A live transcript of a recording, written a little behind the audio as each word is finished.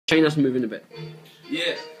Chain us moving a bit.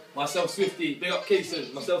 Yeah, myself Swifty, big up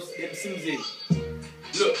Kason, myself Simsy.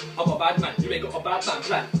 Look, I'm a bad man, you ain't got a bad man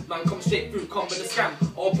plan. Man come straight through, come with a scam.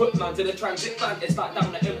 I'll put man to the transit van. It's like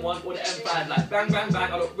down the M1 or the M5, like bang bang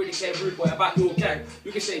bang. I don't really care rude boy about your gang.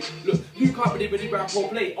 You can say, look, you can't really rap or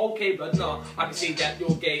play. Okay, but nah, I can see that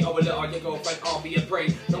you're gay. I will let on your girlfriend, I'll be a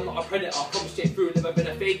prey. No, I'm not a predator, come straight through. Never been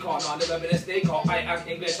a faker, nah, never been a snaker. I am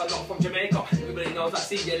English, I'm not from Jamaica. Everybody knows that,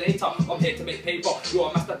 see you later. I'm here to make paper, you're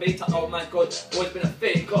a masturbator. Oh my god, always been a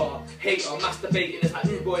faker. Hater, masturbating, it's like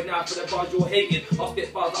rude boy now for the bars you're hating. I'll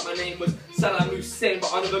spit bars like my name was Saddam Hussein,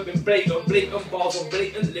 but I've never been blatant. Blatant bars on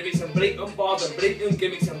blatant lyrics and blatant bars and blatant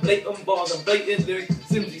gimmicks and blatant bars and blatant lyrics.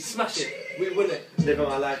 Simply smash it, we win it. Living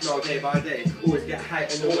my life now day by day. Always get high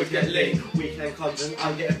and always get laid. Weekend comes and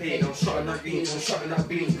I'm getting paid. I'm shotting up beans, I'm shotting up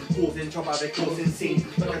beans. Causing trouble, they're causing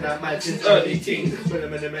scenes. Look at that man since early teens. When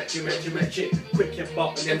I'm in the met you it. Quick your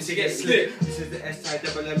butt and MC get slit. This is the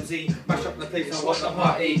S-I-double-M-Z. Mash up the place, I watch the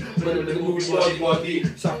party. When I'm in the movie body.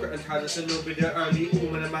 Suffer and tired, it's a little bit early.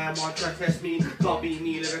 All when a man might try to test me. Can't beat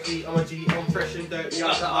me lyrically, I'm a G. I'm fresh and dirty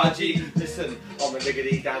out the RG. Listen, I'm a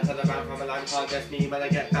diggity down to the man from a line. Can't test me when I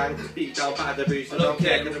get banged. Beat down by the boost. I don't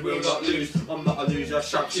care, cause I will not lose. I'm not a loser,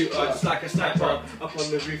 sharpshooter, just like a sniper. Up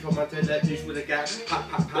on the roof, I'm to let loose with a gap. Pat,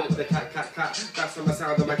 pat, pat, with a cat, cat, cat. That's from the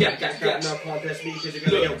sound of my cat, cat, cat. No contest me, cause you're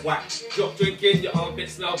gonna get whacked. Drop drinking, your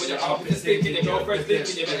armpits smell, but your armpits stinking. Your girlfriend's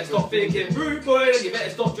thinking, you better stop thinking. Rude boy, you better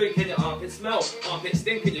stop drinking. Your armpits smell, armpits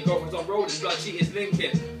stinking. Your girlfriend's on rolling, blood, she is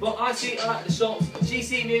linking. But I see her at the shops, she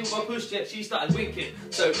see me with my push jet, she started winking.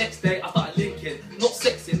 So next day, I started linking. Not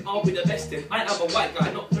sexing, I'll be the best in. I am a white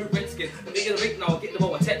guy, not no redskin. The nigga the ring now, I'll get them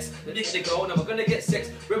all a text. The nigga they go, now I'm gonna get sex.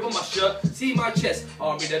 Rip on my shirt, see my chest.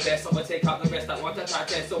 I'll be the best, I'm gonna take out the rest. That one to try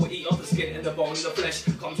test, so we eat off the skin and the bone and the flesh.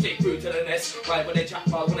 Come straight through to the nest. Right when they chat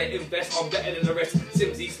bars, when they invest, I'm better than the rest.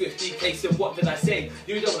 Simsy, Swifty, Kason, what did I say?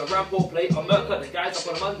 You don't wanna ramp or play. I'm murk the guys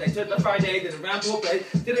up on a Monday to the Friday, didn't ramp or play.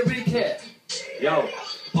 Didn't really care. Yo,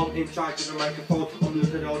 I'm in charge of the microphone. I'm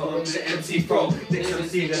looking on the MC Pro. Next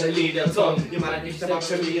MC that I need a tongue. You might need to up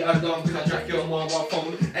to me a long. Can I track your mobile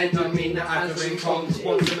phone? And I mean that I have a ringtone.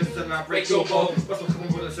 One minute and I break your bone. What's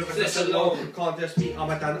coming with a service that's alone? Can't test me, I'm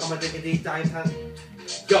a diggity dying hand.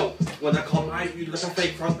 Yo, when I come out, you look a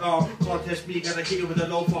fake front R. Can't test me, cause I hit you with a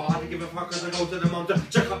low far. I don't give a fuck cause I go to the mum to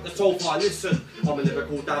check up the sofa. Listen, I'm a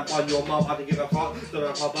lyrical damp on your mum. I don't give a fuck,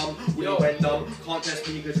 don't have a bum. We went dumb, can't test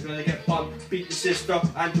me cause you're gonna get bum. Beat the sister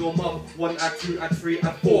and your mum. 1 at 2 at 3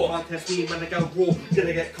 at 4. Can't test me when I go raw.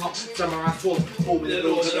 Gonna get cut, samurai sword. Hold me the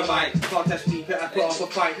lord of the mic. Can't test me, better put up a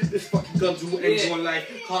fight. This fucking guns will end your life.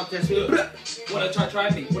 Can't test me. Wanna try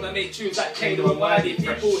me, wanna make tunes like Kano and Wiley.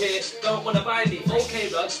 People here don't wanna buy me. Okay,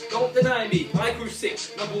 blood, don't deny me. My crew sick,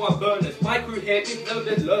 #1 burners. My crew here, we've never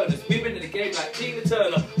been learners. We've been in the game like Tina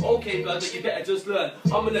Turner. Okay, blood, you better just learn.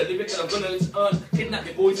 I'm a lyric and I'm gonna just earn. Kidnap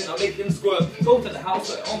your boys and I'll make them squirm. Go to the house,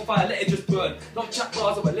 set it on fire, let it just burn. Not chat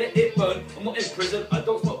bars, I will let it burn. I'm not in prison, I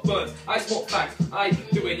don't smoke burns. I smoke facts, I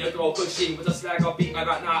do it your girl, cause she was a slag. I'll beat my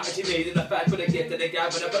back now, and she made in the fact for the gift of the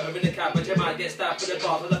gab. When I put her in the cab, but you might get stabbed for the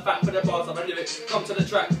bars. And the fact for the bars, I'm a lyric. Come to the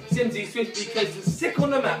track. Simsy, Swifty, Kason, sick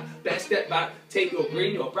on the map. Better step back, take your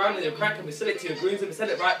green, your brown, and your crack, and we sell it to your greens, and we sell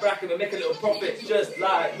it right back, and we make a little profit just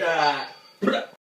like that.